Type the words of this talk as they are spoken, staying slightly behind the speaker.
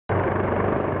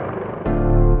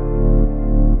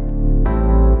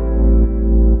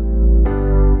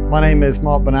My name is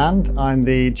Mark Bernand. I'm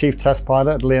the Chief Test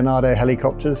Pilot at Leonardo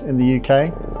Helicopters in the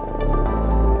UK.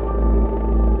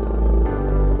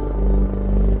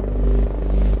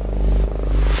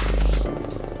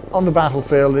 On the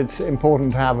battlefield, it's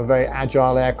important to have a very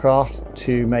agile aircraft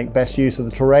to make best use of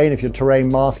the terrain. If you're terrain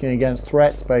masking against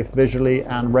threats, both visually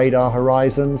and radar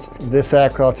horizons, this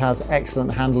aircraft has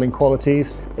excellent handling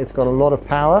qualities. It's got a lot of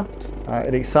power.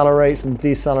 It accelerates and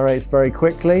decelerates very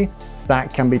quickly.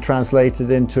 That can be translated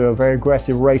into a very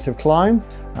aggressive rate of climb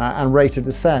and rate of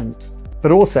descent.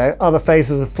 But also, other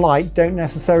phases of flight don't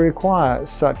necessarily require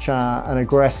such an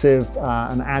aggressive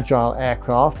and agile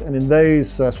aircraft. And in those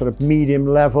sort of medium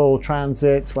level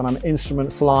transits, when I'm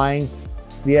instrument flying,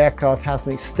 the aircraft has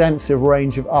an extensive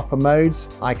range of upper modes.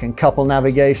 I can couple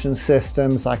navigation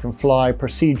systems, I can fly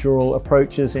procedural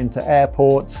approaches into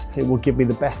airports. It will give me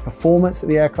the best performance that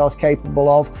the aircraft's capable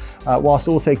of, whilst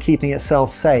also keeping itself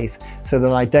safe so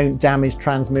that I don't damage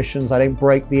transmissions, I don't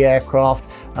break the aircraft,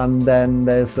 and then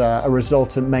there's a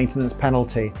resultant maintenance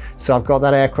penalty. So I've got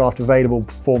that aircraft available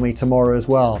for me tomorrow as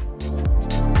well.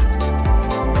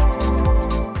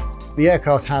 The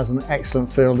aircraft has an excellent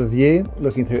field of view,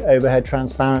 looking through overhead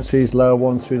transparencies, lower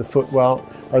ones through the footwell,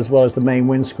 as well as the main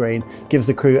windscreen. Gives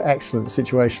the crew excellent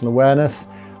situational awareness.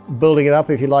 Building it up,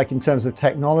 if you like, in terms of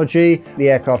technology, the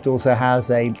aircraft also has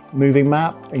a moving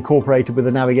map incorporated with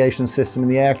the navigation system in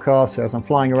the aircraft, so as I'm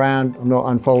flying around, I'm not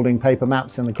unfolding paper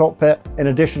maps in the cockpit. In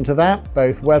addition to that,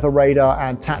 both weather radar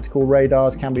and tactical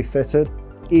radars can be fitted.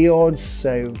 EODs,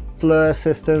 so FLIR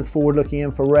systems, forward-looking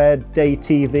infrared, day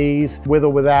TVs, with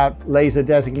or without laser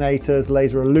designators,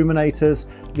 laser illuminators.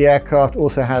 The aircraft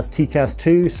also has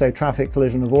TCAS-2, so traffic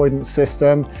collision avoidance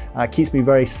system, keeps me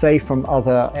very safe from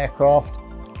other aircraft.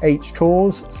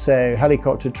 HTORS, so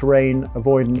helicopter terrain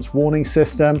avoidance warning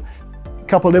system.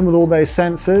 Coupled in with all those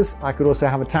sensors, I could also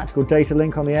have a tactical data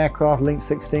link on the aircraft, Link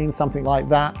 16, something like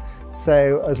that.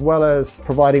 So as well as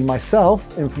providing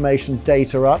myself information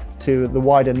data up to the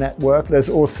wider network, there's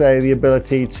also the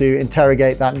ability to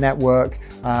interrogate that network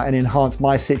and enhance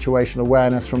my situational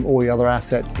awareness from all the other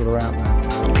assets that are out there.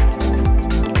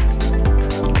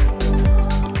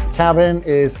 Cabin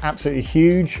is absolutely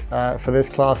huge for this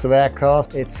class of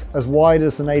aircraft. It's as wide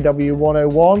as an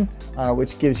AW149,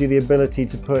 which gives you the ability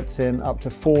to put in up to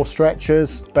 4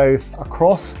 stretchers, both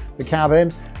across the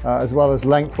cabin as well as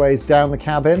lengthways down the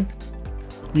cabin.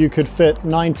 You could fit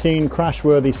 19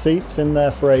 crash-worthy seats in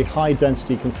there for a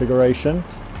high-density configuration.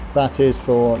 That is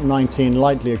for 19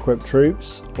 lightly equipped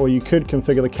troops, or you could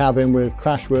configure the cabin with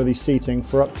crash-worthy seating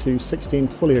for up to 16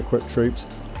 fully equipped troops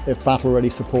if battle-ready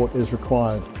support is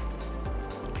required.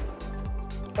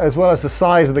 As well as the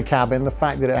size of the cabin, the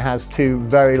fact that it has 2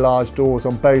 very large doors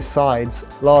on both sides,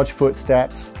 large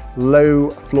footsteps, low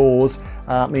floors,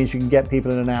 means you can get people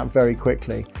in and out very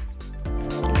quickly.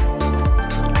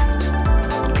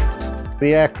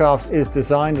 The aircraft is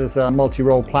designed as a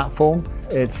multi-role platform.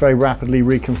 It's very rapidly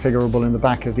reconfigurable in the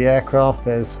back of the aircraft.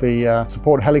 There's the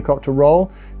support helicopter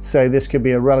role, so this could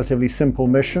be a relatively simple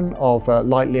mission of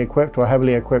lightly equipped or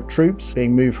heavily equipped troops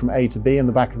being moved from A to B in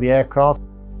the back of the aircraft.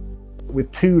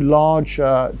 With 2 large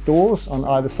doors on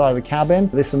either side of the cabin.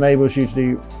 This enables you to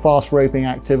do fast roping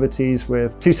activities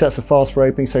with 2 sets of fast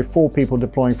roping, so 4 people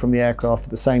deploying from the aircraft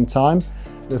at the same time.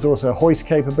 There's also a hoist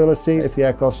capability if the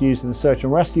aircraft's used in a search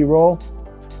and rescue role.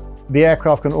 The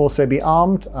aircraft can also be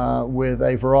armed with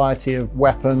a variety of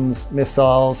weapons,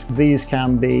 missiles. These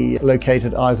can be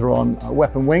located either on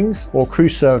weapon wings or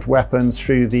crew-served weapons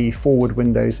through the forward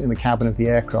windows in the cabin of the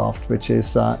aircraft, which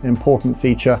is an important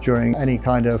feature during any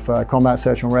kind of combat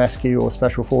search and rescue or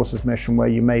special forces mission where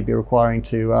you may be requiring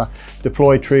to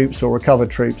deploy troops or recover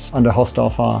troops under hostile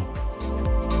fire.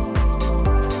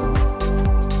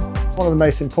 One of the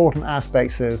most important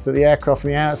aspects is that the aircraft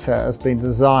from the outset has been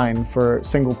designed for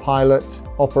single pilot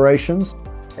operations.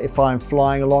 If I'm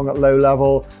flying along at low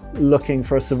level, looking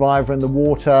for a survivor in the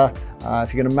water,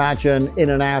 if you can imagine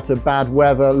in and out of bad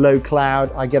weather, low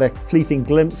cloud, I get a fleeting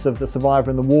glimpse of the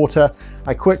survivor in the water.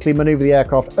 I quickly maneuver the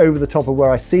aircraft over the top of where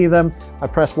I see them. I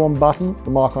press one button, the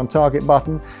mark on target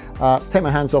button, take my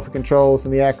hands off the controls,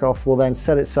 and the aircraft will then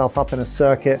set itself up in a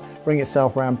circuit, bring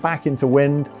itself around back into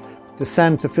wind,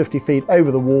 descend to 50 feet over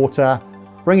the water,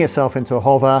 bring itself into a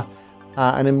hover,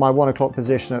 and in my 1 o'clock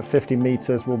position at 50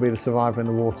 meters will be the survivor in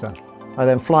the water. I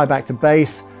then fly back to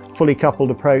base, fully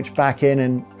coupled approach back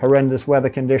in horrendous weather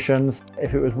conditions.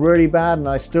 If it was really bad and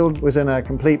I still was in a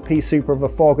complete pea soup of a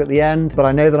fog at the end, but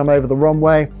I know that I'm over the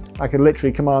runway, I could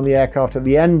literally command the aircraft at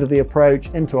the end of the approach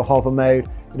into a hover mode.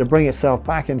 It'll bring itself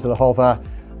back into the hover,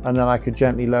 and then I could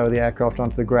gently lower the aircraft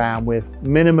onto the ground with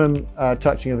minimum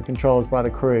touching of the controls by the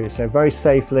crew, so very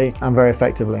safely and very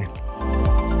effectively.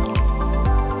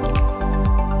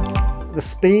 The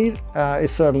speed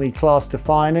is certainly class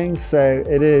defining, so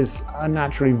it is a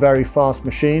naturally very fast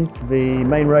machine. The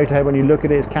main rotor head, when you look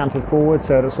at it, is canted forward,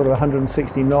 so at sort of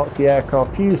 160 knots, the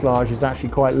aircraft fuselage is actually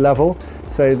quite level,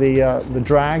 so the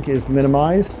drag is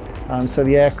minimized. So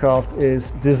the aircraft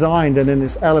is designed and in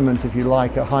its element, if you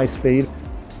like, at high speed.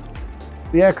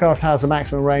 The aircraft has a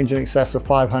maximum range in excess of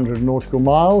 500 nautical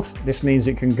miles. This means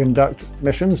it can conduct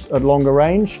missions at longer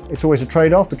range. It's always a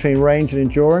trade-off between range and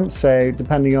endurance, so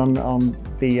depending on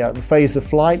the phase of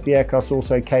flight, the aircraft's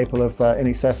also capable of in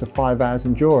excess of 5 hours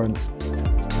endurance.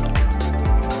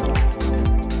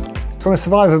 From a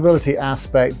survivability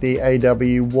aspect, the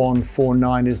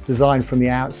AW149 is designed from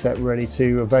the outset really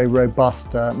to a very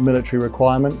robust military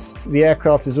requirements. The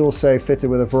aircraft is also fitted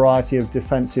with a variety of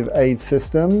defensive aid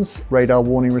systems, radar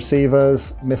warning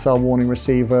receivers, missile warning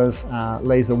receivers,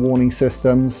 laser warning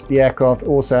systems. The aircraft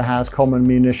also has common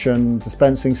munition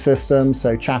dispensing systems,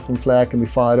 so chaff and flare can be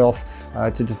fired off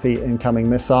to defeat incoming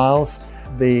missiles.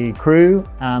 The crew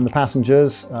and the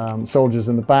passengers, soldiers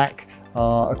in the back,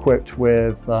 are equipped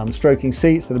with stroking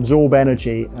seats that absorb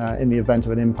energy in the event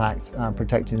of an impact,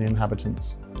 protecting the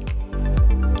inhabitants.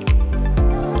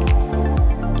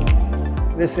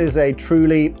 This is a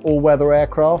truly all-weather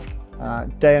aircraft,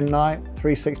 day and night,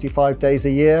 365 days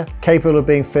a year, capable of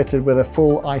being fitted with a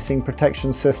full icing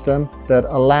protection system that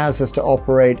allows us to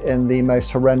operate in the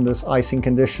most horrendous icing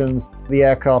conditions. The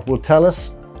aircraft will tell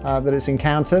us that it's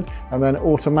encountered and then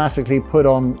automatically put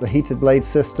on the heated blade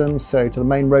system, so to the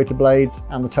main rotor blades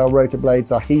and the tail rotor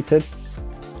blades are heated.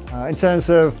 In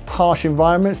terms of harsh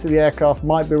environments that the aircraft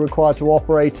might be required to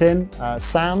operate in,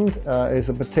 sand is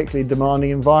a particularly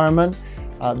demanding environment.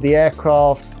 The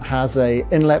aircraft has an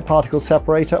inlet particle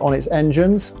separator on its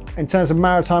engines. In terms of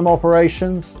maritime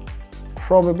operations,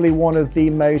 probably one of the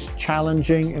most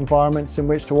challenging environments in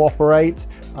which to operate.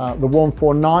 The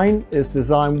 149 is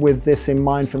designed with this in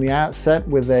mind from the outset,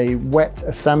 with a wet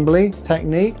assembly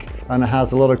technique, and it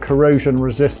has a lot of corrosion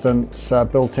resistance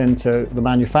built into the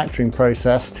manufacturing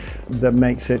process that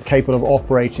makes it capable of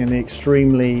operating in the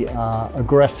extremely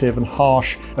aggressive and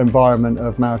harsh environment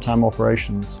of maritime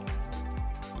operations.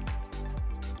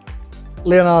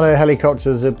 Leonardo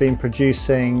Helicopters have been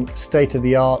producing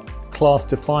state-of-the-art,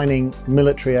 class-defining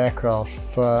military aircraft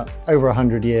for over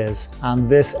 100 years, and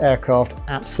this aircraft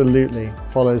absolutely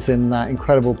follows in that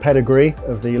incredible pedigree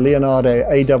of the Leonardo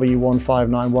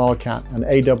AW159 Wildcat and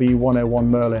AW101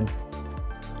 Merlin.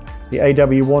 The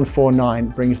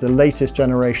AW149 brings the latest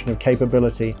generation of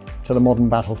capability to the modern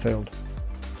battlefield.